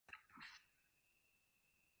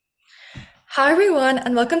Hi, everyone,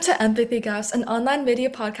 and welcome to Empathy Gaps, an online video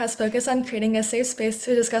podcast focused on creating a safe space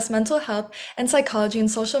to discuss mental health and psychology in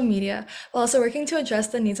social media, while also working to address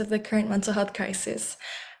the needs of the current mental health crisis.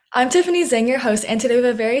 I'm Tiffany Zhang, your host, and today we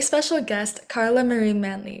have a very special guest, Carla Marie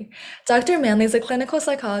Manley. Dr. Manley is a clinical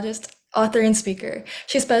psychologist, author, and speaker.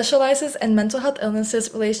 She specializes in mental health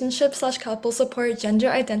illnesses, relationship/couple support, gender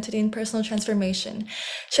identity, and personal transformation.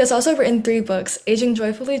 She has also written three books: Aging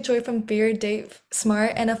Joyfully, Joy from Fear, Date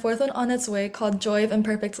Smart, and a fourth one on its way called Joy of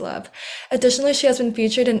Imperfect Love. Additionally, she has been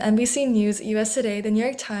featured in NBC News, US Today, The New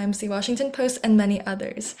York Times, The Washington Post, and many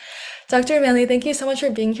others. Dr. Manley, thank you so much for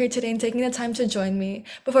being here today and taking the time to join me.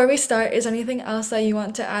 Before we start, is there anything else that you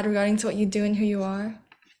want to add regarding to what you do and who you are?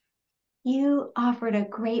 You offered a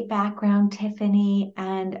great background, Tiffany,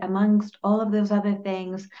 and amongst all of those other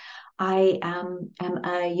things, I am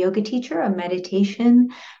a yoga teacher, a meditation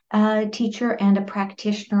teacher, and a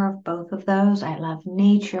practitioner of both of those. I love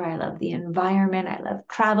nature, I love the environment, I love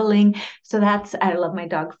traveling. I love my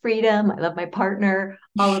dog Freedom, I love my partner,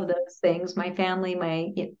 all of those things, my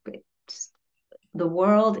family, the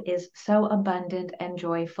world is so abundant and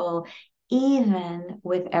joyful, even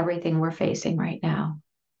with everything we're facing right now.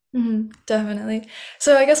 Definitely.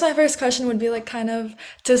 So I guess my first question would be like kind of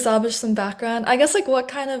to establish some background. I guess like what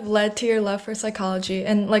kind of led to your love for psychology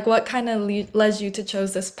and like what kind of led you to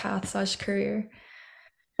chose this path/career?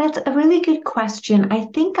 That's a really good question. I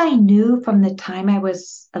think I knew from the time I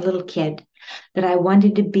was a little kid that I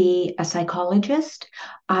wanted to be a psychologist.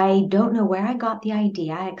 I don't know where I got the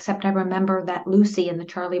idea, except I remember that Lucy in the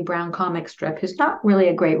Charlie Brown comic strip, who's not really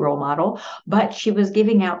a great role model, but she was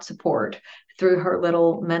giving out support through her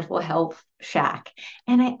little mental health shack.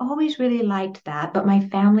 And I always really liked that, but my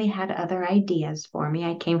family had other ideas for me.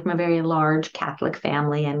 I came from a very large Catholic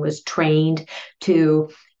family and was trained to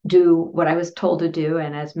do what I was told to do,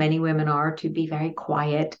 and as many women are, to be very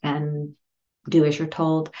quiet and do as you're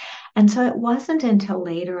told. And so it wasn't until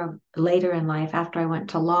later in life, after I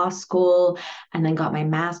went to law school and then got my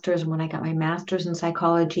master's. And when I got my master's in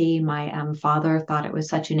psychology, my father thought it was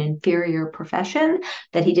such an inferior profession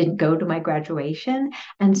that he didn't go to my graduation.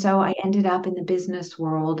 And so I ended up in the business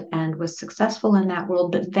world and was successful in that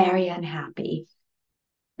world, but very unhappy.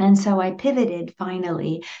 And so I pivoted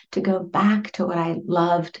finally to go back to what I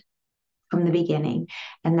loved from the beginning,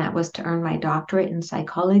 and that was to earn my doctorate in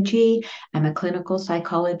psychology. I'm a clinical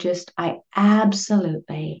psychologist. I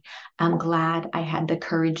absolutely am glad I had the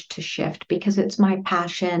courage to shift because it's my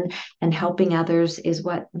passion, and helping others is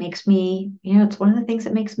what makes me, it's one of the things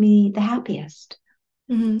that makes me the happiest.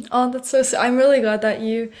 Oh, that's so. I'm really glad that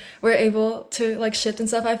you were able to like shift and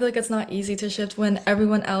stuff. I feel like it's not easy to shift when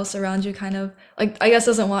everyone else around you kind of like I guess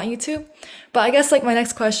doesn't want you to. But I guess like my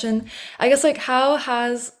next question, I guess like how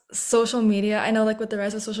has social media, I know like with the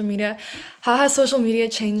rise of social media, how has social media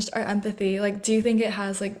changed our empathy? Like, do you think it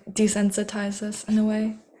has like desensitized us in a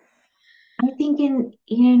way? I think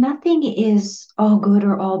nothing is all good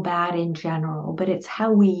or all bad in general, but it's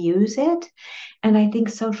how we use it. And I think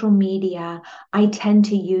social media, I tend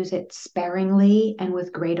to use it sparingly and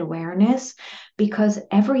with great awareness because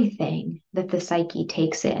everything that the psyche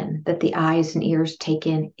takes in, that the eyes and ears take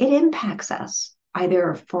in, it impacts us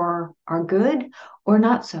either for our good or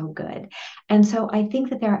not so good. And so I think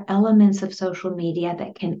that there are elements of social media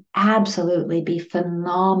that can absolutely be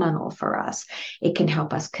phenomenal for us. It can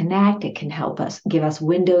help us connect, it can help us give us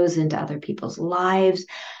windows into other people's lives.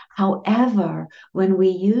 However, when we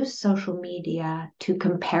use social media to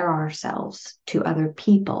compare ourselves to other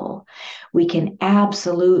people, we can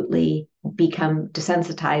absolutely become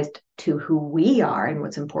desensitized to who we are and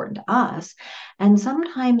what's important to us. And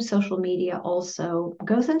sometimes social media also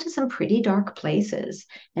goes into some pretty dark places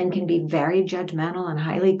and can be very judgmental and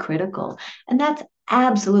highly critical. And that's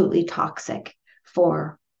absolutely toxic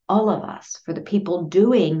for all of us, for the people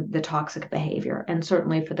doing the toxic behavior, and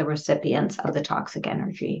certainly for the recipients of the toxic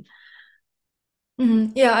energy.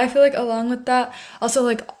 Yeah, I feel like along with that, also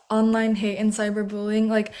like online hate and cyberbullying,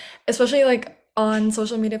 like especially like on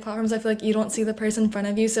social media platforms, I feel like you don't see the person in front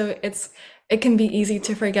of you, so it can be easy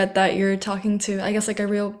to forget that you're talking to, I guess, like a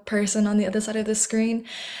real person on the other side of the screen.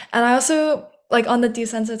 And I also like on the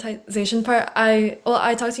desensitization part, I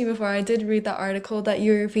talked to you before. I did read that article that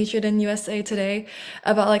you were featured in USA Today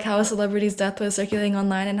about like how a celebrity's death was circulating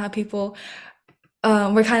online and how people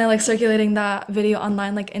we're kind of like circulating that video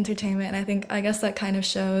online like entertainment, and I guess that kind of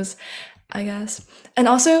shows, I guess. And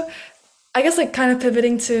also I guess like kind of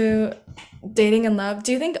pivoting to dating and love,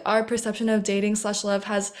 do you think our perception of dating/love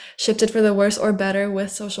has shifted for the worse or better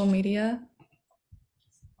with social media?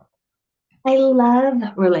 I love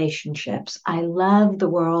relationships. I love the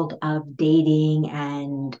world of dating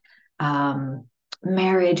and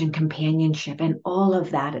marriage and companionship and all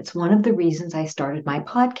of that. It's one of the reasons I started my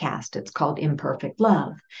podcast. It's called Imperfect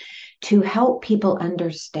Love, to help people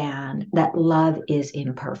understand that love is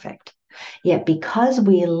imperfect. Yet, because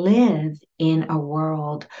we live in a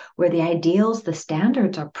world where the ideals, the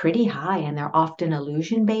standards are pretty high and they're often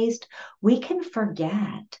illusion based, we can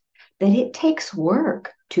forget that it takes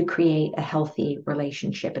work to create a healthy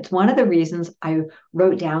relationship. It's one of the reasons I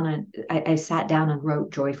wrote down and I sat down and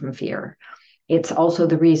wrote Joy from Fear. It's also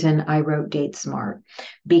the reason I wrote Date Smart,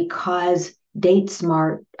 because Date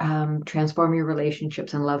Smart, transform your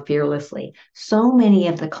relationships and love fearlessly. So many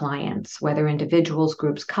of the clients, whether individuals,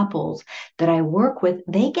 groups, couples that I work with,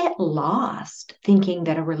 they get lost thinking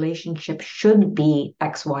that a relationship should be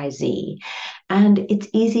XYZ. And it's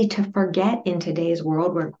easy to forget in today's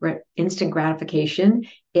world where instant gratification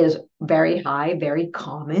is very high, very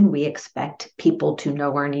common. We expect people to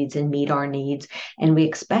know our needs and meet our needs, and we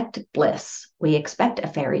expect bliss. We expect a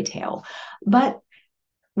fairy tale. But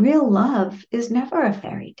real love is never a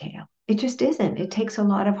fairy tale. It just isn't. It takes a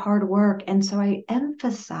lot of hard work. And so I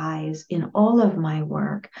emphasize in all of my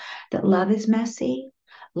work that love is messy,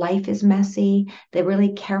 life is messy. The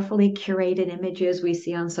really carefully curated images we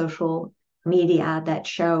see on social media that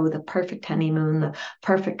show the perfect honeymoon, the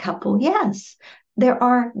perfect couple. Yes, there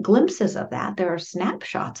are glimpses of that. There are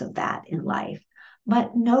snapshots of that in life.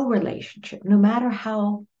 But no relationship, no matter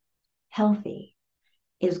how healthy,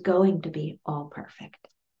 is going to be all perfect.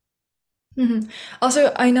 Hmm.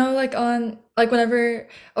 Also, I know like on like whenever,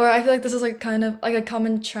 or I feel like this is like kind of like a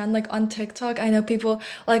common trend like on TikTok. I know people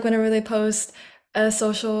like whenever they post a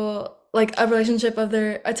social like a relationship of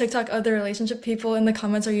their a TikTok of their relationship, people in the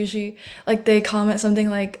comments are usually like they comment something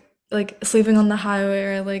like sleeping on the highway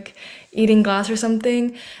or like eating glass or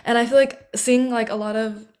something. And I feel like seeing like a lot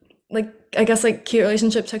of like I guess like cute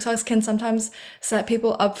relationship TikToks can sometimes set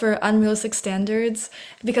people up for unrealistic standards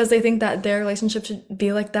because they think that their relationship should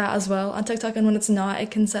be like that as well on TikTok. And when it's not, it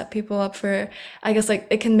can set people up for, I guess, like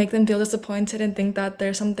it can make them feel disappointed and think that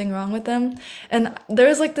there's something wrong with them. And there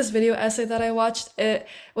was like this video essay that I watched. It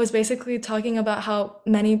was basically talking about how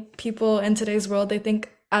many people in today's world, they think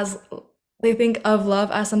of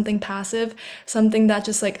love as something passive, something that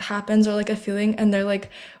just like happens or like a feeling, and they're like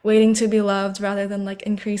waiting to be loved rather than like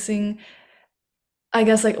increasing I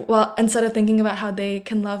guess like well, instead of thinking about how they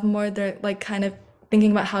can love more, they're like kind of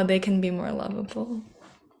thinking about how they can be more lovable.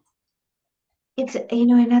 It's,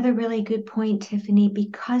 another really good point, Tiffany,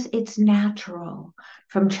 because it's natural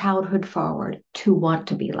from childhood forward to want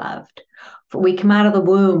to be loved. We come out of the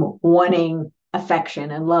womb wanting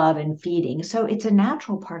affection and love and feeding. So it's a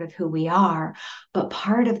natural part of who we are, but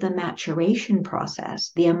part of the maturation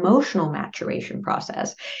process, the emotional maturation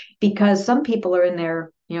process, because some people are in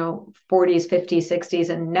their 40s, 50s, 60s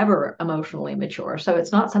and never emotionally mature. So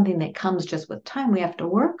it's not something that comes just with time. We have to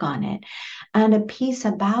work on it. And a piece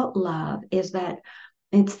about love is that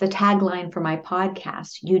it's the tagline for my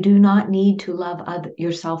podcast. You do not need to love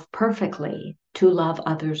yourself perfectly to love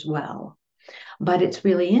others well. But it's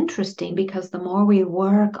really interesting because the more we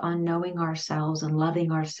work on knowing ourselves and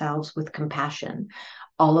loving ourselves with compassion,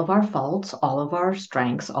 all of our faults, all of our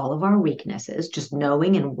strengths, all of our weaknesses, just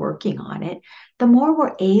knowing and working on it, the more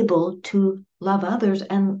we're able to love others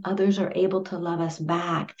and others are able to love us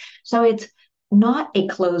back. So it's not a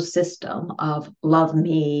closed system of love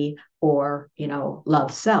me or,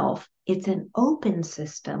 love self. It's an open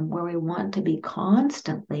system where we want to be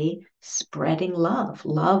constantly spreading love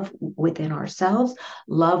within ourselves,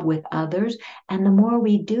 love with others. And the more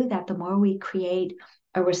we do that, the more we create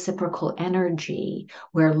a reciprocal energy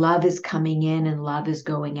where love is coming in and love is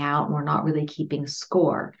going out, and we're not really keeping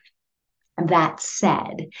score. That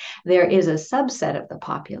said, there is a subset of the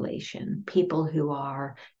population, people who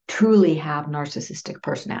are truly have narcissistic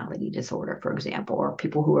personality disorder, for example, or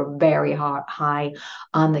people who are very high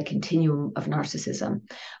on the continuum of narcissism,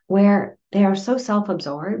 where they are so self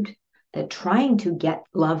absorbed that trying to get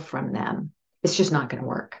love from them is just not going to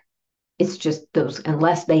work. It's just those,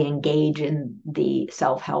 unless they engage in the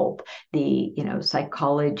self-help, the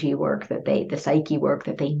psychology work the psyche work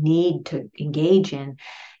that they need to engage in,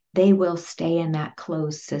 they will stay in that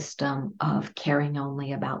closed system of caring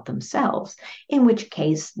only about themselves. In which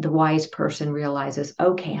case, the wise person realizes,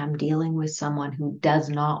 okay, I'm dealing with someone who does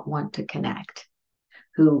not want to connect,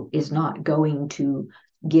 who is not going to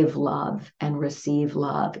give love and receive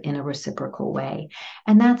love in a reciprocal way.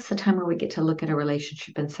 And that's the time where we get to look at a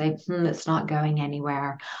relationship and say, it's not going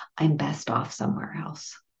anywhere. I'm best off somewhere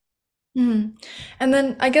else. Mhm. And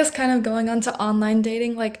then I guess kind of going on to online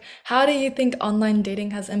dating, like how do you think online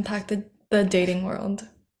dating has impacted the dating world?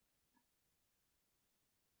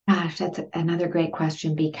 Gosh, that's another great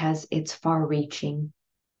question because it's far reaching.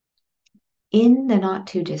 In the not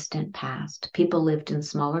too distant past, people lived in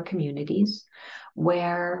smaller communities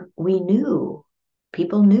where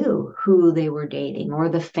people knew who they were dating or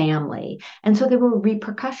the family. And so there were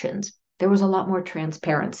repercussions. There was a lot more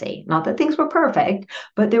transparency. Not that things were perfect,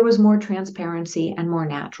 but there was more transparency and more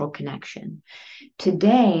natural connection.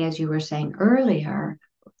 Today, as you were saying earlier,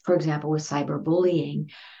 for example, with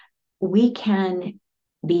cyberbullying, we can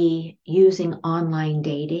be using online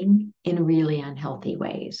dating in really unhealthy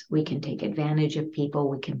ways. We can take advantage of people.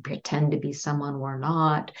 We can pretend to be someone we're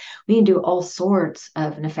not. We can do all sorts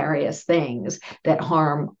of nefarious things that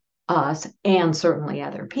harm us and certainly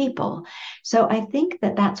other people. So I think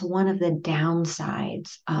that that's one of the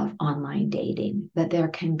downsides of online dating, that there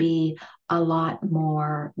can be a lot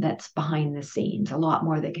more that's behind the scenes, a lot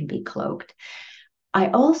more that can be cloaked. I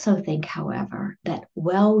also think, however, that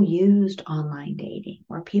well used online dating,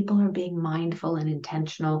 where people are being mindful and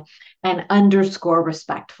intentional and underscore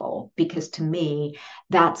respectful, because to me,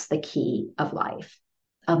 that's the key of life,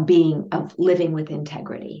 of living with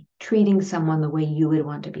integrity, treating someone the way you would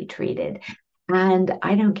want to be treated. And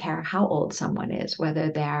I don't care how old someone is, whether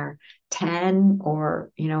they're 10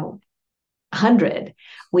 or, 100,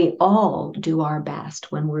 we all do our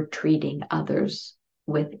best when we're treating others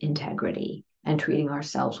with integrity and treating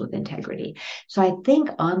ourselves with integrity. So I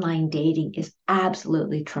think online dating is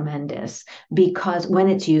absolutely tremendous because when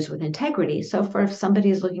it's used with integrity. So for if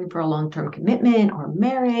somebody is looking for a long-term commitment or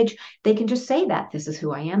marriage, they can just say that this is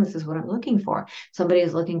who I am, this is what I'm looking for. Somebody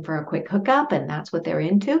is looking for a quick hookup and that's what they're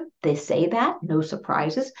into. They say that, no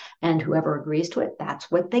surprises, and whoever agrees to it,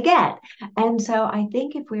 that's what they get. And so I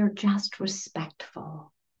think if we're just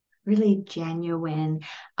respectful, really genuine,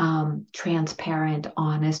 transparent,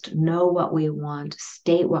 honest, know what we want,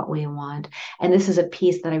 state what we want. And this is a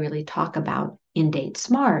piece that I really talk about in Date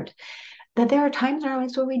Smart, that there are times in our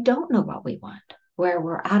lives where we don't know what we want, where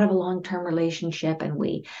we're out of a long term relationship and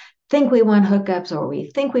we think we want hookups or we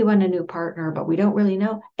think we want a new partner, but we don't really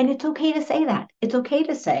know. And it's okay to say that. It's okay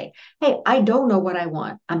to say, hey, I don't know what I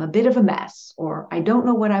want. I'm a bit of a mess, or I don't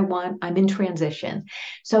know what I want. I'm in transition.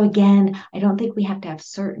 So, again, I don't think we have to have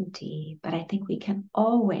certainty, but I think we can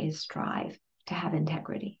always strive to have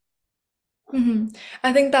integrity. Hmm.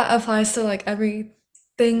 I think that applies to like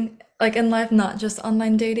everything like in life, not just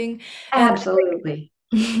online dating. And Absolutely.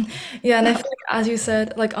 yeah, and I feel like as you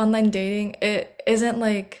said, like online dating, it isn't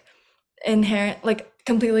like inherent like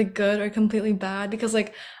completely good or completely bad because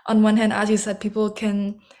like on one hand, as you said, people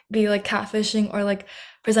can be like catfishing or like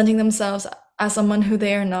presenting themselves as someone who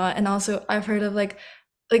they are not. And also I've heard of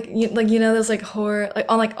there's like horror like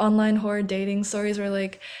on like online horror dating stories where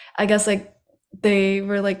like I guess like they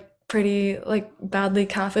were like pretty like badly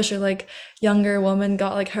catfish or like younger woman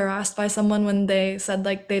got like harassed by someone when they said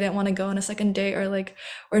like they didn't want to go on a second date or like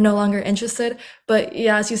were no longer interested. But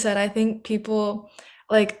yeah, as you said, I think people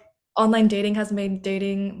like online dating has made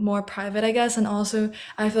dating more private, I guess. And also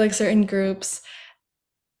I feel like certain groups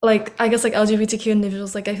like I guess like LGBTQ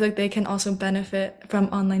individuals, like I feel like they can also benefit from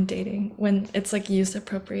online dating when it's like used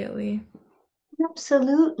appropriately.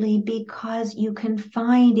 Absolutely, because you can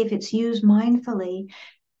find, if it's used mindfully,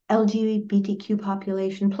 LGBTQ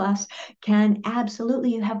population plus can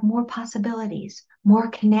absolutely, you have more possibilities, more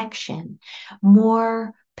connection,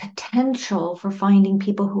 more potential for finding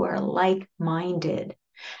people who are like minded.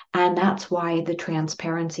 And that's why the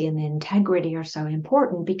transparency and the integrity are so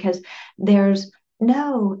important because there's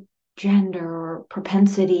no gender or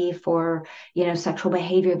propensity for sexual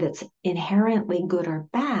behavior that's inherently good or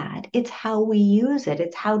bad. It's how we use it.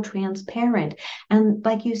 It's how transparent. And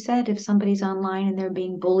like you said, if somebody's online and they're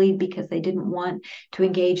being bullied because they didn't want to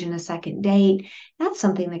engage in a second date, that's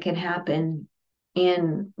something that can happen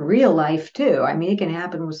in real life too. I mean, it can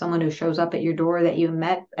happen with someone who shows up at your door that you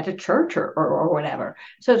met at a church or whatever.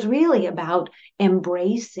 So it's really about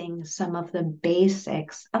embracing some of the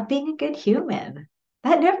basics of being a good human.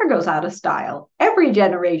 That never goes out of style. Every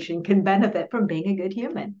generation can benefit from being a good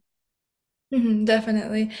human.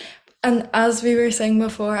 Definitely. And as we were saying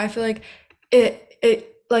before, I feel like it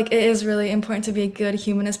is really important to be a good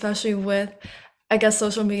human, especially with I guess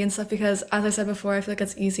social media and stuff, because as I said before, I feel like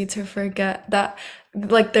it's easy to forget that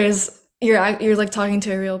like you're like talking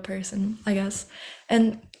to a real person, I guess.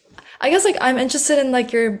 And I guess like I'm interested in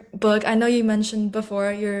like your book. I know you mentioned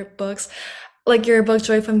before your books, like your book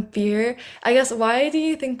Joy from Fear. I guess why do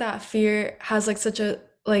you think that fear has like such a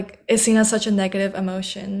like is seen as such a negative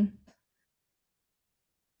emotion?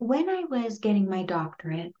 When I was getting my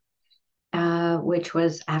doctorate, which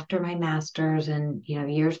was after my master's and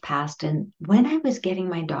years passed, and when I was getting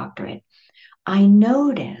my doctorate, I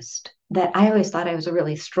noticed that I always thought I was a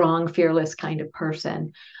really strong, fearless kind of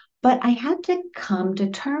person. But I had to come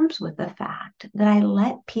to terms with the fact that I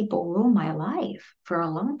let people rule my life for a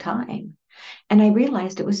long time. And I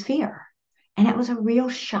realized it was fear. And it was a real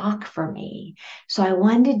shock for me. So I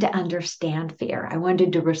wanted to understand fear. I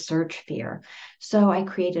wanted to research fear. So I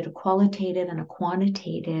created a qualitative and a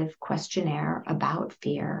quantitative questionnaire about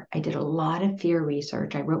fear. I did a lot of fear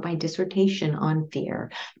research. I wrote my dissertation on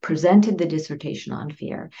fear, presented the dissertation on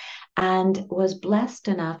fear, and was blessed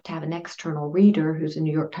enough to have an external reader who's a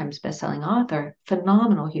New York Times bestselling author,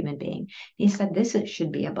 phenomenal human being. He said,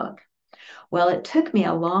 should be a book. Well, it took me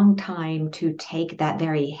a long time to take that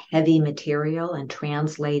very heavy material and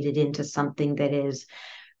translate it into something that is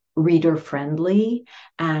reader friendly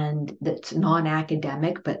and that's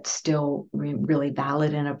non-academic but still really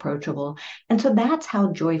valid and approachable. And so that's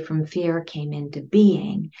how Joy from Fear came into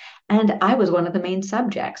being. And I was one of the main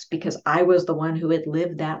subjects because I was the one who had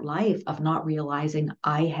lived that life of not realizing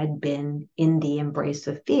I had been in the embrace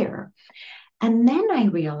of fear. And then I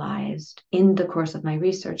realized in the course of my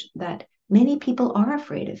research that many people are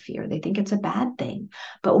afraid of fear. They think it's a bad thing.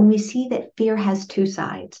 But when we see that fear has two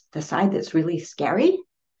sides, the side that's really scary,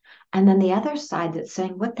 and then the other side that's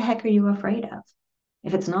saying, what the heck are you afraid of?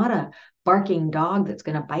 If it's not a barking dog that's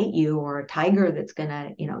going to bite you or a tiger that's going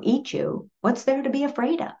to, eat you, what's there to be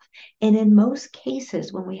afraid of? And in most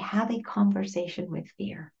cases, when we have a conversation with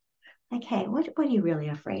fear, like, hey, what are you really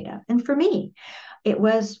afraid of? And for me, it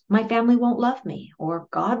was my family won't love me, or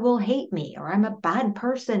God will hate me, or I'm a bad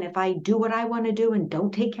person if I do what I want to do and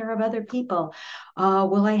don't take care of other people.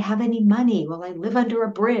 Will I have any money? Will I live under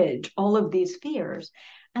a bridge? All of these fears.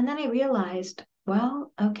 And then I realized,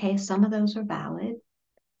 well, okay, some of those are valid.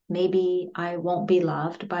 Maybe I won't be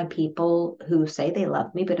loved by people who say they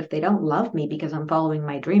love me, but if they don't love me because I'm following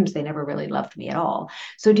my dreams, they never really loved me at all.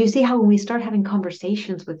 So, do you see how when we start having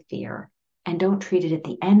conversations with fear and don't treat it as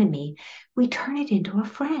the enemy, we turn it into a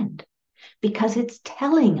friend because it's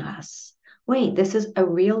telling us, wait, this is a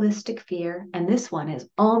realistic fear, and this one is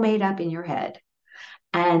all made up in your head.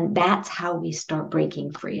 And that's how we start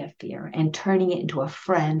breaking free of fear and turning it into a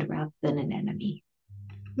friend rather than an enemy.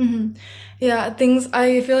 Hmm. Yeah, things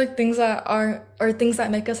I feel like things that are or things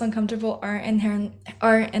that make us uncomfortable aren't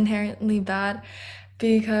inherently bad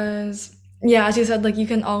because yeah, as you said, like you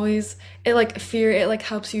can always it like fear it like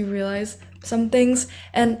helps you realize some things.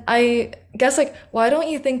 And I guess like why do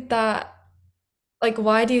you think that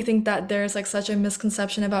there's like such a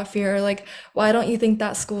misconception about fear? Or like why don't you think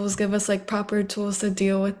that schools give us like proper tools to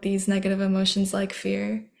deal with these negative emotions like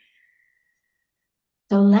fear?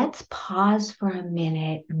 So let's pause for a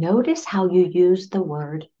minute. Notice how you use the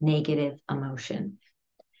word negative emotion.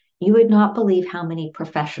 You would not believe how many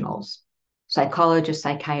professionals, psychologists,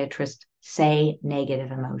 psychiatrists, say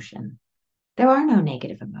negative emotion. There are no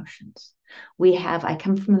negative emotions. I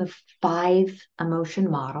come from the five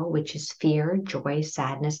emotion model, which is fear, joy,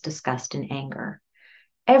 sadness, disgust, and anger.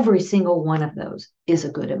 Every single one of those is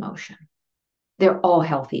a good emotion. They're all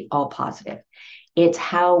healthy, all positive. It's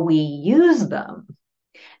how we use them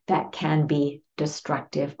that can be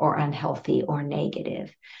destructive or unhealthy or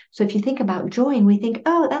negative. So if you think about joy and we think,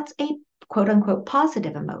 oh, that's a quote unquote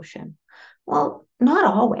positive emotion. Well, not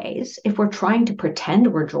always. If we're trying to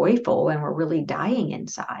pretend we're joyful and we're really dying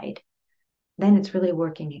inside, then it's really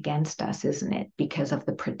working against us, isn't it? Because of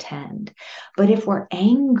the pretend. But if we're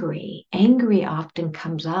angry, angry often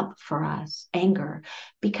comes up for us, anger,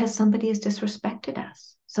 because somebody has disrespected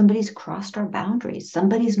us. Somebody's crossed our boundaries.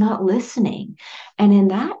 Somebody's not listening. And in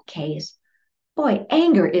that case, boy,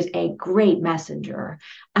 anger is a great messenger.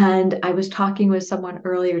 And I was talking with someone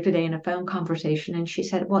earlier today in a phone conversation, and she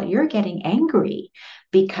said, well, you're getting angry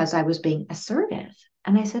because I was being assertive.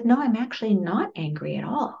 And I said, no, I'm actually not angry at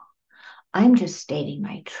all. I'm just stating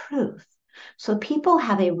my truth. So people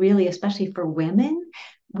have a really, especially for women,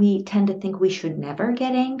 we tend to think we should never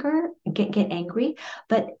get angry,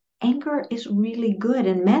 but anger is really good.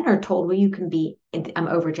 And men are told, well, you can be, I'm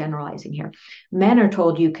overgeneralizing here. Men are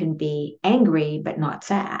told you can be angry, but not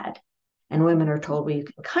sad. And women are told, well, you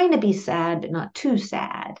can kind of be sad, but not too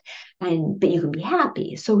sad. But you can be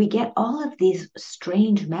happy. So we get all of these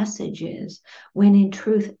strange messages when in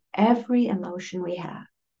truth, every emotion we have,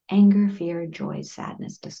 anger, fear, joy,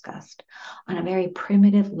 sadness, disgust. On a very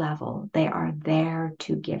primitive level, they are there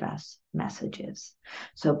to give us messages.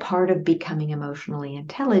 So, part of becoming emotionally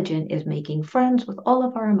intelligent is making friends with all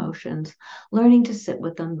of our emotions, learning to sit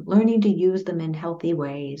with them, learning to use them in healthy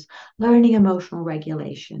ways, learning emotional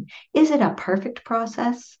regulation. Is it a perfect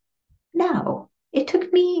process? No. It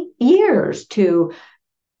took me years to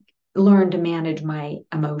learn to manage my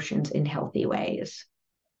emotions in healthy ways.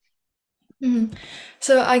 Mhm.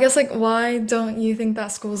 So I guess like why don't you think that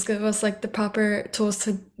schools give us like the proper tools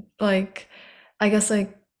to like I guess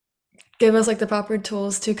like give us like the proper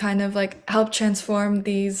tools to kind of like help transform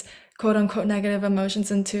these quote unquote negative emotions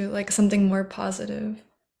into like something more positive?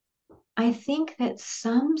 I think that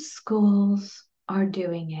some schools are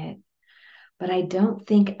doing it, but I don't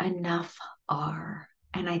think enough are.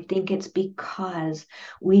 And I think it's because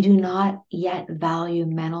we do not yet value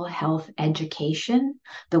mental health education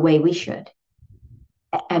the way we should.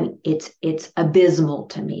 I mean, it's abysmal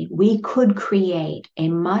to me. We could create a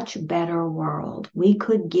much better world. We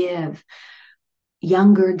could give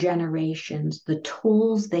younger generations the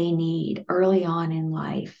tools they need early on in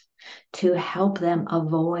life to help them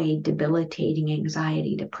avoid debilitating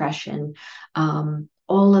anxiety, depression,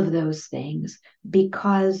 all of those things,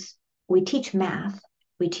 because we teach math,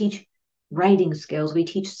 we teach writing skills, we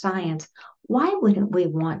teach science. Why wouldn't we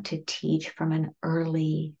want to teach from an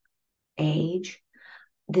early age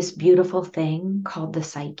this beautiful thing called the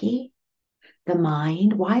psyche, the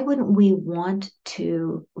mind? Why wouldn't we want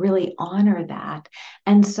to really honor that?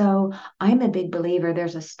 And so I'm a big believer.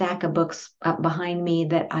 There's a stack of books up behind me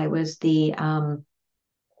that I was the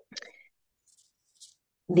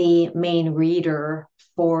main reader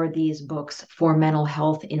for these books for mental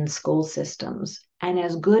health in school systems. And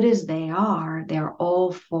as good as they are, they're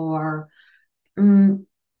all for mm,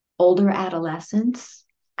 older adolescents,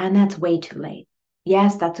 and that's way too late.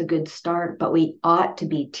 Yes, that's a good start, but we ought to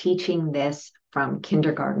be teaching this from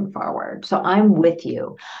kindergarten forward. So I'm with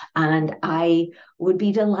you. And I would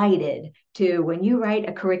be delighted to, when you write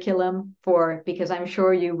a curriculum for, because I'm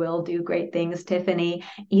sure you will do great things, Tiffany,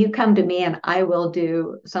 you come to me and I will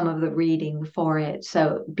do some of the reading for it.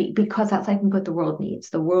 So because that's, I think, what the world needs.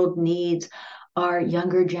 The world needs our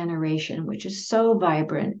younger generation, which is so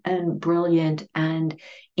vibrant and brilliant and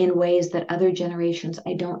in ways that other generations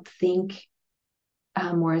I don't think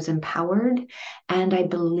were as empowered. And I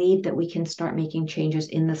believe that we can start making changes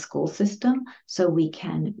in the school system so we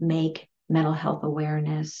can make mental health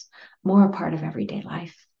awareness more a part of everyday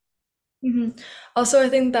life. Hmm. Also, I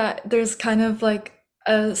think that there's kind of like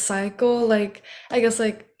a cycle, like I guess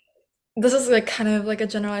like this is like kind of like a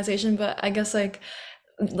generalization, but I guess like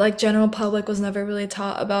general public was never really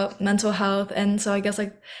taught about mental health, and so I guess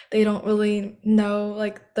like they don't really know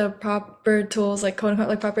like the proper tools, like quote unquote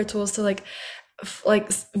like proper tools to like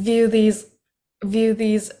view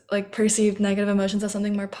these like perceived negative emotions as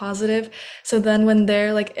something more positive. So then when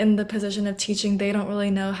they're like in the position of teaching, they don't really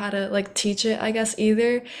know how to like teach it, I guess,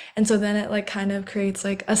 either. And so then it like kind of creates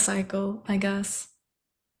like a cycle, I guess.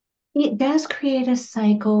 It does create a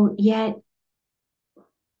cycle, yet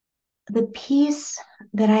the piece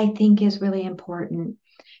that I think is really important,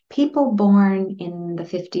 people born in the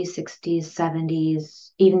 50s, 60s,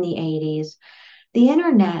 70s, even the 80s, the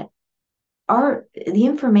internet, the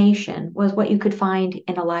information was what you could find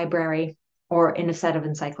in a library or in a set of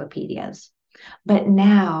encyclopedias. But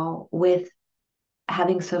now, with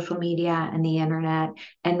having social media and the internet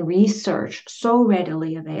and research so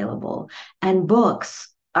readily available and books,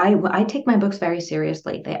 I take my books very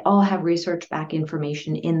seriously. They all have research back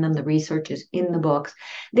information in them. The research is in the books.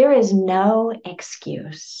 There is no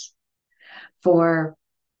excuse for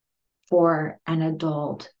an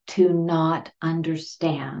adult to not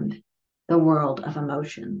understand the world of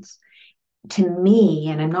emotions. To me,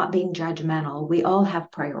 and I'm not being judgmental, we all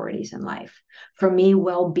have priorities in life. For me,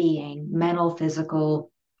 well being, mental, physical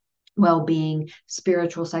well being,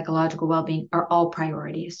 spiritual, psychological well being are all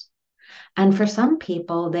priorities. And for some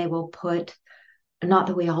people, they will put, not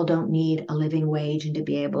that we all don't need a living wage and to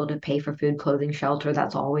be able to pay for food, clothing, shelter,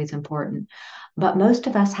 that's always important. But most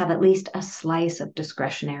of us have at least a slice of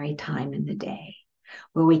discretionary time in the day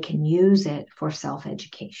where we can use it for self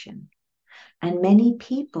education. And many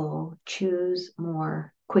people choose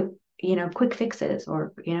more quick fixes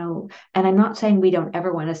or, and I'm not saying we don't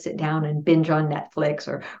ever want to sit down and binge on Netflix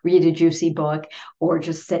or read a juicy book or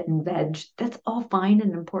just sit and veg. That's all fine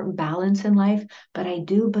and important balance in life. But I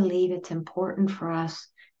do believe it's important for us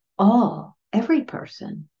all, every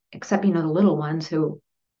person, except, the little ones who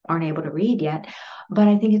aren't able to read yet. But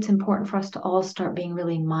I think it's important for us to all start being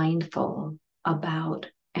really mindful about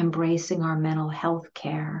embracing our mental health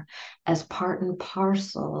care as part and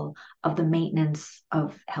parcel of the maintenance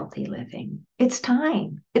of healthy living. It's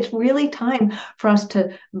time. It's really time for us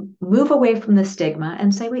to move away from the stigma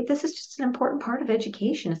and say, wait, this is just an important part of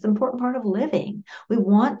education. It's an important part of living. We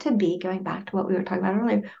want to be, going back to what we were talking about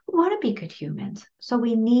earlier, we want to be good humans. So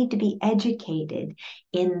we need to be educated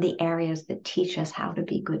in the areas that teach us how to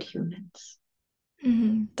be good humans.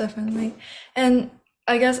 Hmm, definitely. And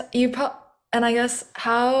I guess you pro and I guess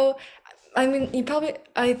how. I mean,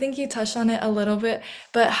 I think you touched on it a little bit,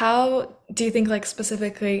 but how do you think, like,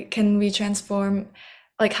 specifically, can we transform,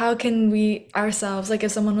 like, how can we ourselves, like,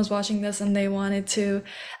 if someone was watching this and they wanted to,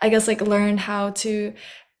 I guess, like, learn how to,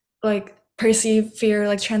 like, perceive fear,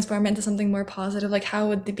 like, transform it into something more positive, like, how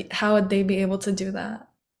would they be able to do that?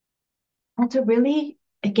 That's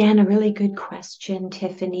again, a really good question,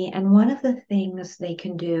 Tiffany. And one of the things they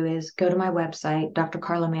can do is go to my website,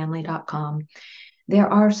 drcarlamanley.com. There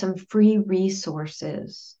are some free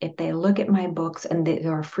resources. If they look at my books, and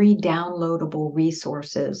there are free downloadable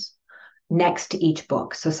resources next to each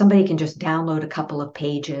book. So somebody can just download a couple of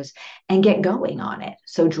pages and get going on it.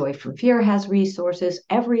 So Joy from Fear has resources.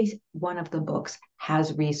 Every one of the books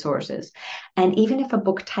has resources. And even if a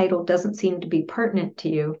book title doesn't seem to be pertinent to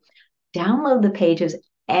you, download the pages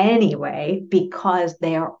anyway, because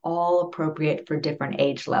they are all appropriate for different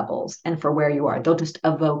age levels and for where you are. They'll just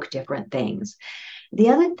evoke different things. The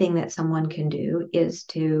other thing that someone can do is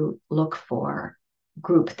to look for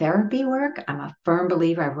group therapy work. I'm a firm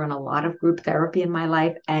believer. I've run a lot of group therapy in my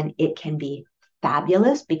life, and it can be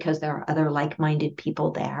fabulous because there are other like-minded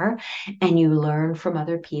people there and you learn from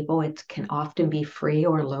other people. It can often be free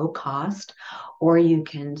or low cost, or you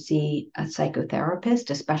can see a psychotherapist,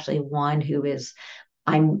 especially one who is,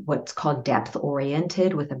 I'm what's called depth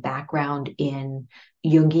oriented, with a background in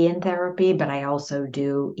Jungian therapy, but I also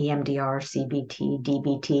do EMDR, CBT,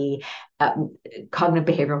 DBT,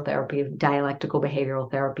 cognitive behavioral therapy, dialectical behavioral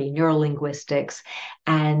therapy, neurolinguistics,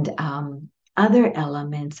 and other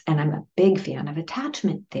elements. And I'm a big fan of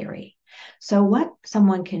attachment theory. So, what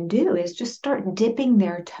someone can do is just start dipping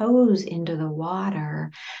their toes into the water.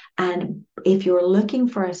 And if you're looking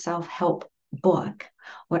for a self help book,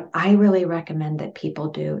 what I really recommend that people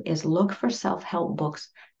do is look for self help books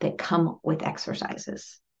that come with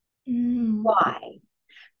exercises. Mm. Why?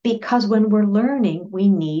 Because when we're learning, we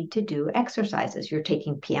need to do exercises. You're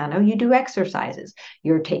taking piano, you do exercises.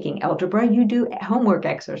 You're taking algebra, you do homework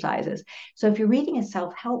exercises. So if you're reading a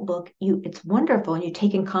self-help book, it's wonderful and you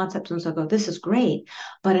take in concepts and so go, this is great.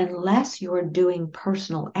 But unless you're doing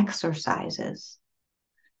personal exercises,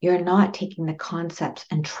 you're not taking the concepts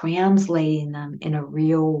and translating them in a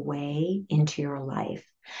real way into your life.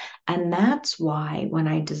 And that's why when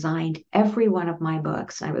I designed every one of my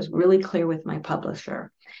books, I was really clear with my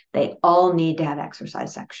publisher. They all need to have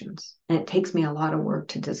exercise sections. And it takes me a lot of work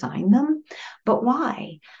to design them. But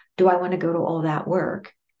why do I want to go to all that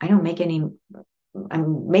work? I don't make any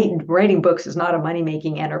writing books is not a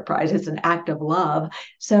money-making enterprise. It's an act of love.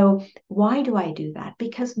 So why do I do that?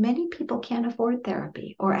 Because many people can't afford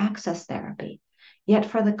therapy or access therapy. Yet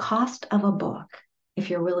for the cost of a book, if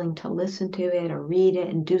you're willing to listen to it or read it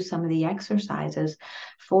and do some of the exercises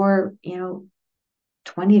for,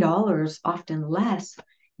 $20, often less,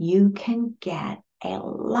 you can get a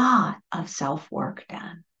lot of self-work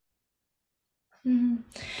done. Mhm.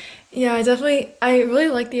 Yeah, I really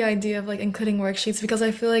like the idea of like including worksheets because I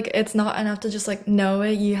feel like it's not enough to just like know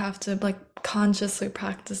it. You have to like consciously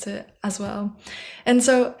practice it as well. And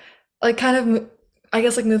so, like, I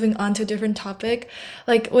guess like moving on to a different topic,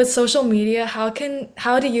 like with social media, how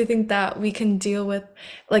do you think that we can deal with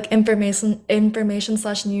like information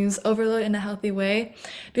slash news overload in a healthy way?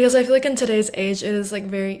 Because I feel like in today's age, it is like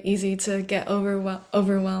very easy to get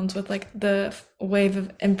overwhelmed with like the wave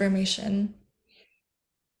of information.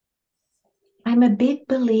 I'm a big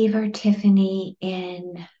believer, Tiffany,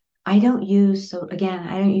 in I don't use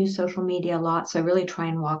social media a lot, so I really try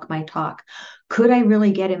and walk my talk. Could I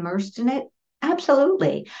really get immersed in it?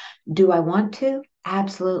 Absolutely. Do I want to?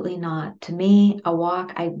 Absolutely not. To me, I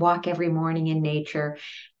walk every morning in nature.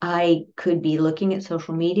 I could be looking at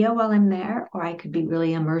social media while I'm there, or I could be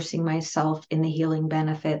really immersing myself in the healing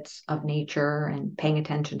benefits of nature and paying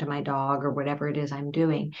attention to my dog or whatever it is I'm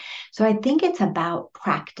doing. So I think it's about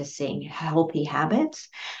practicing healthy habits.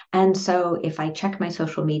 And so if I check my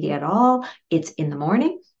social media at all, it's in the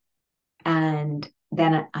morning and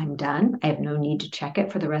then I'm done. I have no need to check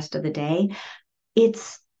it for the rest of the day.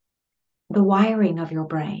 It's the wiring of your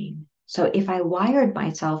brain. So if I wired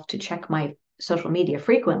myself to check my social media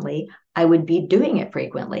frequently, I would be doing it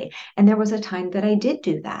frequently. And there was a time that I did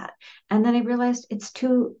do that. And then I realized it's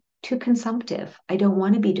too consumptive. I don't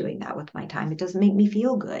want to be doing that with my time. It doesn't make me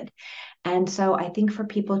feel good. And so I think for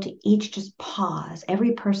people to each just pause,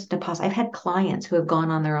 every person to pause. I've had clients who have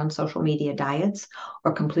gone on their own social media diets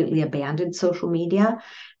or completely abandoned social media.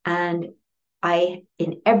 And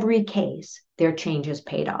in every case, their changes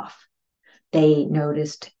paid off. They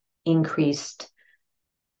noticed increased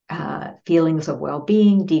feelings of well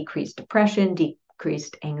being, decreased depression,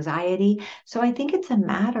 decreased anxiety. So I think it's a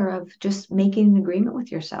matter of just making an agreement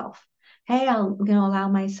with yourself. hey, I'll, allow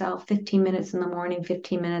myself 15 minutes in the morning,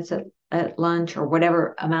 15 minutes at lunch, or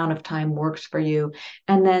whatever amount of time works for you,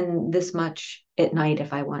 and then this much at night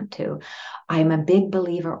if I want to. I'm a big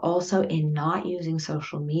believer also in not using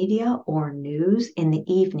social media or news in the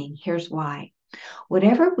evening. Here's why.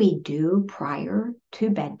 Whatever we do prior to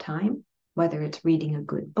bedtime, whether it's reading a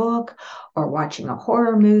good book or watching a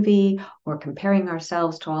horror movie or comparing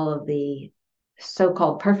ourselves to all of the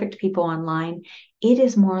so-called perfect people online, it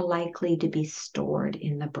is more likely to be stored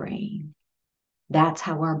in the brain. That's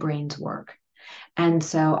how our brains work. And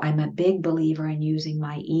so I'm a big believer in using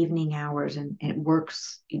my evening hours, and it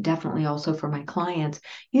works definitely also for my clients.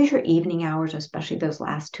 Use your evening hours, especially those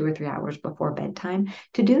last 2 or 3 hours before bedtime,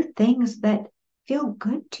 to do things that feel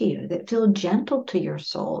good to you, that feel gentle to your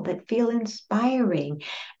soul, that feel inspiring.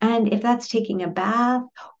 And if that's taking a bath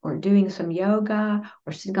or doing some yoga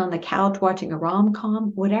or sitting on the couch watching a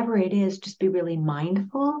rom-com, whatever it is, just be really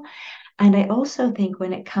mindful. And I also think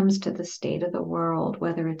when it comes to the state of the world,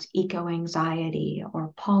 whether it's eco anxiety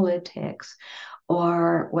or politics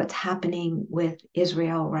or what's happening with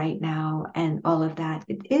Israel right now and all of that,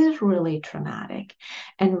 it is really traumatic.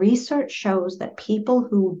 And research shows that people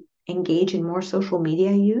who engage in more social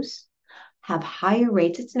media use have higher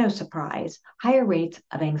rates, it's no surprise, higher rates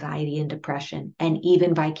of anxiety and depression and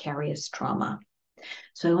even vicarious trauma.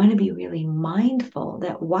 So I want to be really mindful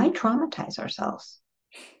that why traumatize ourselves?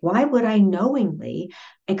 Why would I knowingly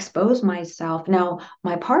expose myself? Now,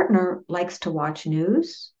 my partner likes to watch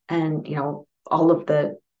news and, all of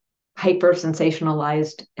the hyper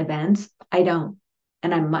sensationalized events. I don't.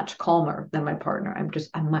 And I'm much calmer than my partner.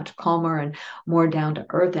 I'm much calmer and more down to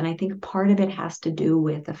earth. And I think part of it has to do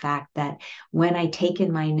with the fact that when I take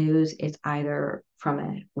in my news, it's either from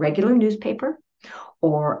a regular newspaper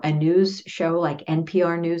or a news show like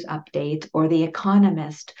NPR News Updates or The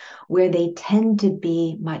Economist, where they tend to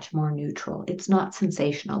be much more neutral. It's not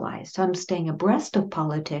sensationalized. So I'm staying abreast of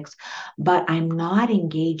politics, but I'm not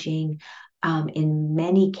engaging, in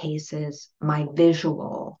many cases, my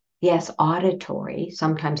visual. Yes, auditory.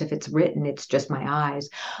 Sometimes if it's written, it's just my eyes.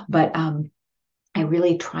 But I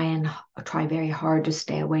really try very hard to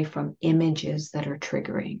stay away from images that are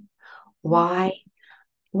triggering. Why?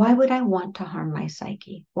 Why would I want to harm my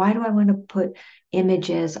psyche? Why do I want to put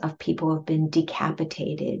images of people who have been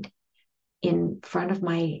decapitated in front of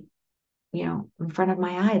in front of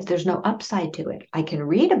my eyes? There's no upside to it. I can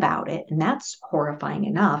read about it, and that's horrifying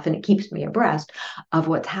enough, and it keeps me abreast of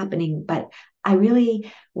what's happening. But I really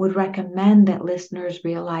would recommend that listeners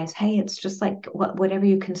realize, hey, it's just like whatever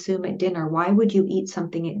you consume at dinner. Why would you eat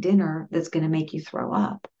something at dinner that's going to make you throw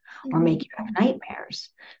up or Mhm. make you have nightmares?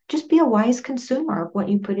 Just be a wise consumer of what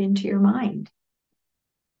you put into your mind.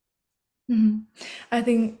 Mhm. I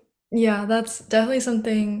think, yeah, that's definitely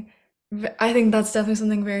something. I think that's definitely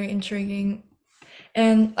something very intriguing.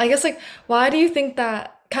 And I guess, like, why do you think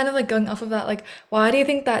that, kind of like going off of that, like, why do you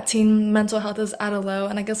think that teen mental health is at a low?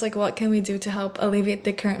 And I guess, like, what can we do to help alleviate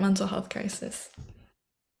the current mental health crisis?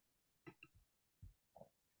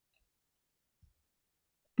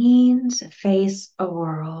 Teens face a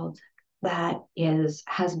world that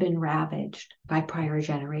has been ravaged by prior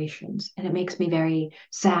generations, and it makes me very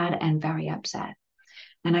sad and very upset.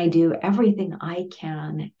 And I do everything I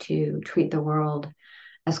can to treat the world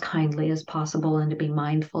as kindly as possible and to be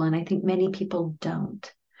mindful. And I think many people don't.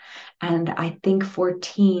 And I think for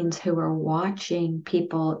teens who are watching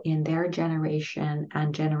people in their generation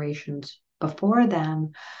and generations before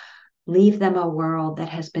them leave them a world that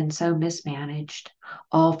has been so mismanaged,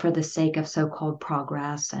 all for the sake of so called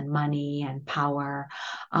progress and money and power.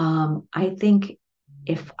 I think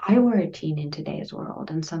if I were a teen in today's world,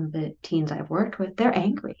 and some of the teens I've worked with, they're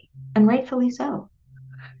angry, and rightfully so.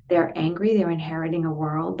 They're angry, they're inheriting a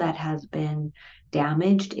world that has been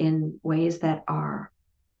damaged in ways that are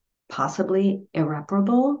possibly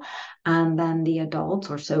irreparable. And then the adults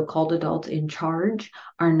or so called adults in charge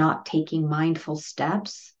are not taking mindful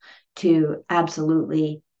steps to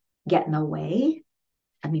absolutely get in the way.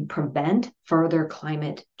 I mean, prevent further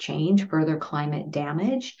climate change, further climate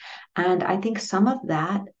damage. And I think some of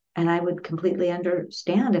that, and I would completely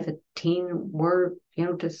understand if a teen were,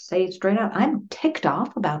 to say straight out, I'm ticked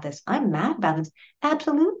off about this. I'm mad about this.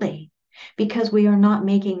 Absolutely. Because we are not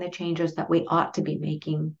making the changes that we ought to be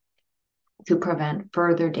making to prevent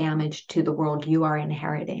further damage to the world you are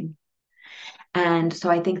inheriting. And so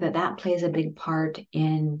I think that that plays a big part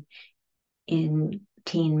in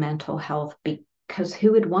teen mental health, because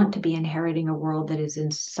who would want to be inheriting a world that is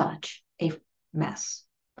in such a mess?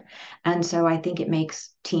 And so I think it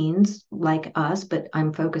makes teens like us, but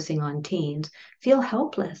I'm focusing on teens, feel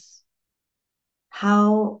helpless.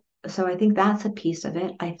 How So I think that's a piece of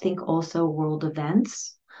it. I think also world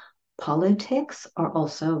events, politics are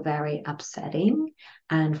also very upsetting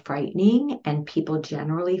and frightening, and people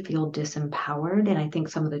generally feel disempowered. And I think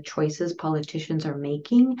some of the choices politicians are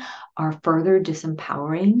making are further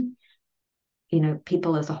disempowering,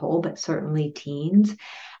 people as a whole, but certainly teens.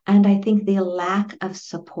 And I think the lack of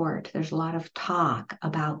support, there's a lot of talk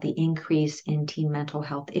about the increase in teen mental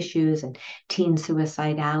health issues and teen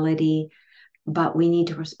suicidality, but we need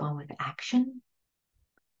to respond with action.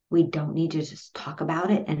 We don't need to just talk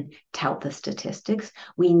about it and tout the statistics.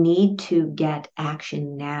 We need to get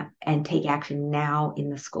action now and take action now in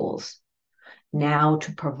the schools, now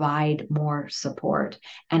to provide more support.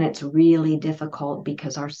 And it's really difficult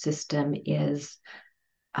because our system is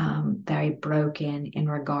very broken in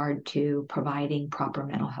regard to providing proper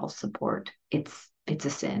mental health support. It's a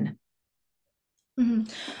sin.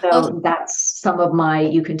 Mhm. Also, So that's some of my,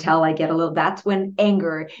 you can tell I get a little, that's when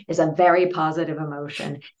anger is a very positive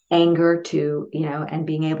emotion. Anger to, and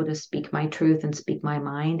being able to speak my truth and speak my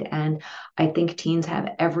mind. And I think teens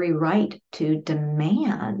have every right to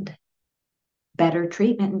demand better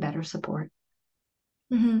treatment and better support.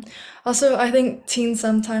 mhm. Also, I think teens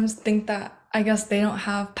sometimes think that I guess they don't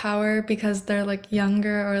have power because they're like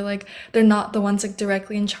younger or like they're not the ones like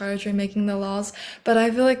directly in charge or making the laws. But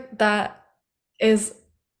I feel like that is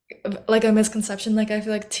like a misconception. Like I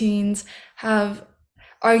feel like teens have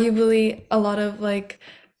arguably a lot of like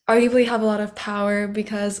arguably have a lot of power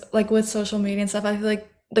because like with social media and stuff, I feel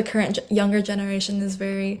like the current younger generation is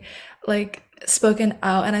very like spoken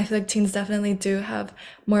out, and I feel like teens definitely do have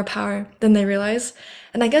more power than they realize.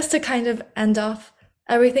 And I guess to kind of end off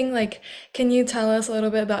everything, like can you tell us a little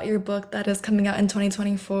bit about your book that is coming out in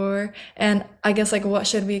 2024, and I guess like what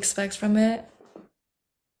should we expect from it?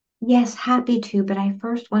 Yes, happy to, but I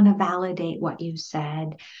first want to validate what you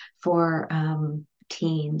said for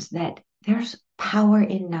teens that there's power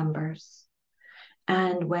in numbers.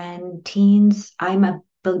 And when teens, I'm a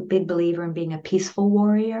big believer in being a peaceful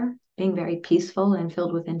warrior, being very peaceful and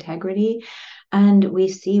filled with integrity. And we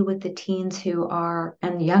see with the teens who are,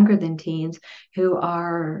 and younger than teens, who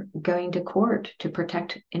are going to court to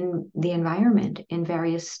protect in the environment in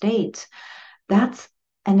various states. That's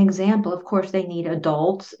an example. Of course, they need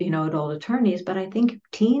adults, adult attorneys, but I think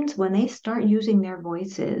teens, when they start using their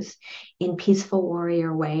voices in peaceful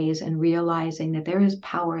warrior ways and realizing that there is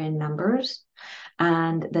power in numbers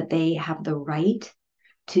and that they have the right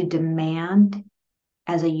to demand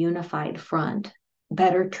as a unified front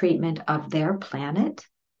better treatment of their planet,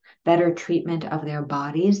 better treatment of their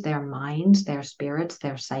bodies, their minds, their spirits,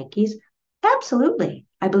 their psyches. Absolutely.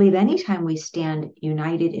 I believe anytime we stand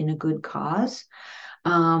united in a good cause,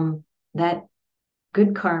 that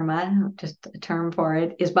good karma, just a term for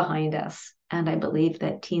it, is behind us. And I believe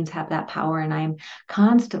that teens have that power. And I'm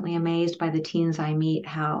constantly amazed by the teens I meet,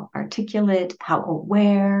 how articulate, how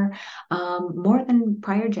aware, more than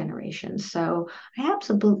prior generations. So I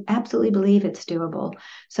absolutely believe it's doable.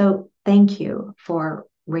 So thank you for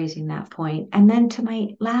raising that point. And then to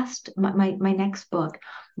my next book,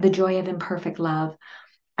 The Joy of Imperfect Love.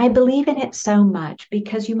 I believe in it so much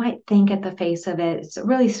because you might think at the face of it, it's a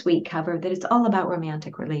really sweet cover that it's all about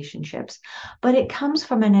romantic relationships, but it comes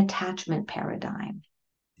from an attachment paradigm.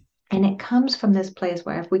 And it comes from this place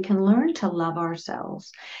where if we can learn to love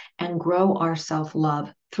ourselves and grow our self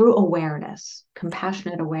love through awareness,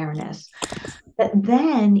 compassionate awareness, that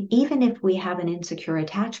then even if we have an insecure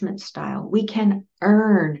attachment style, we can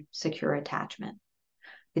earn secure attachment.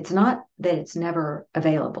 It's not that it's never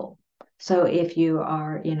available. So if you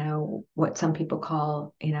are, what some people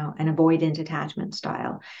call, an avoidant attachment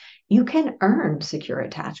style, you can earn secure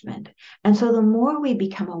attachment. And so the more we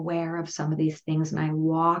become aware of some of these things, and I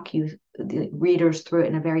walk you, the readers, through it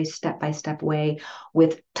in a very step-by-step way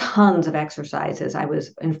with tons of exercises. I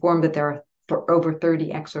was informed that there are for over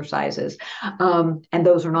 30 exercises. And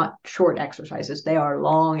those are not short exercises, they are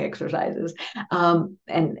long exercises, and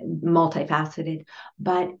multifaceted.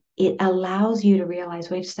 But it allows you to realize,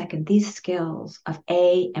 wait a second, these skills of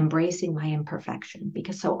embracing my imperfection,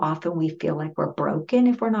 because so often we feel like we're broken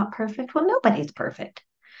if we're not perfect. Well, nobody's perfect.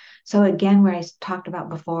 So again, where I talked about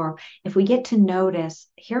before, if we get to notice,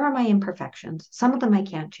 here are my imperfections. Some of them I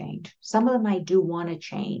can't change. Some of them I do want to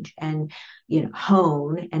change and,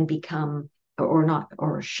 hone and become or not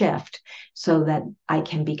or shift so that I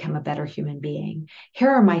can become a better human being.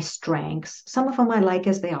 Here are my strengths. Some of them I like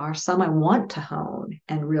as they are. Some I want to hone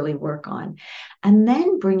and really work on. And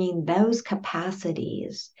then bringing those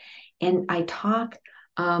capacities. And I talk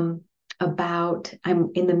about,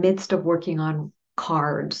 I'm in the midst of working on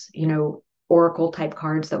cards, oracle type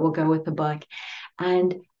cards that will go with the book.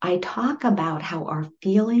 And I talk about how our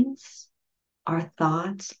feelings, our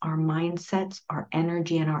thoughts, our mindsets, our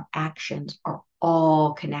energy, and our actions are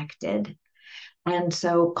all connected. And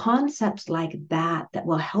so concepts like that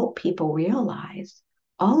will help people realize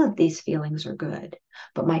all of these feelings are good,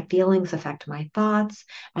 but my feelings affect my thoughts.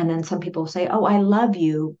 And then some people say, oh, I love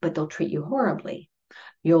you, but they'll treat you horribly.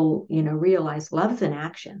 You'll realize love's an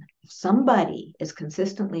action. If somebody is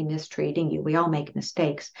consistently mistreating you, we all make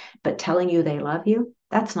mistakes, but telling you they love you,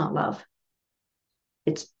 that's not love.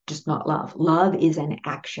 It's just not love. Love is an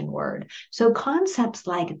action word. So concepts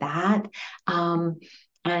like that,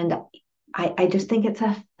 and I just think it's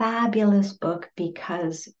a fabulous book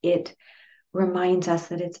because it reminds us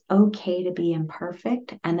that it's okay to be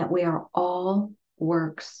imperfect and that we are all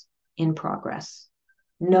works in progress.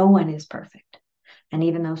 No one is perfect. And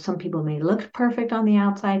even though some people may look perfect on the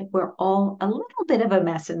outside, we're all a little bit of a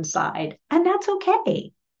mess inside. And that's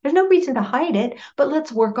okay. There's no reason to hide it, but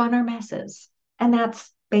let's work on our messes. And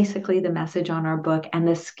that's basically the message on our book. And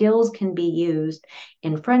the skills can be used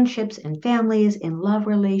in friendships, in families, in love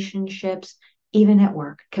relationships, even at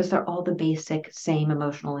work, because they're all the basic same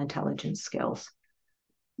emotional intelligence skills.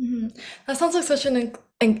 Mhm. That sounds like such an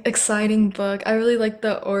exciting book. I really like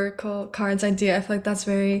the Oracle cards idea. I feel like that's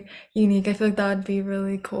very unique. I feel like that would be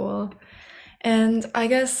really cool. And I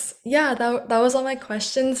guess, yeah, that was all my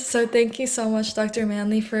questions. So thank you so much, Dr.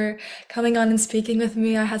 Manley, for coming on and speaking with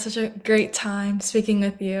me. I had such a great time speaking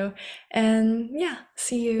with you. And yeah,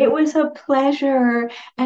 see It you. was a pleasure.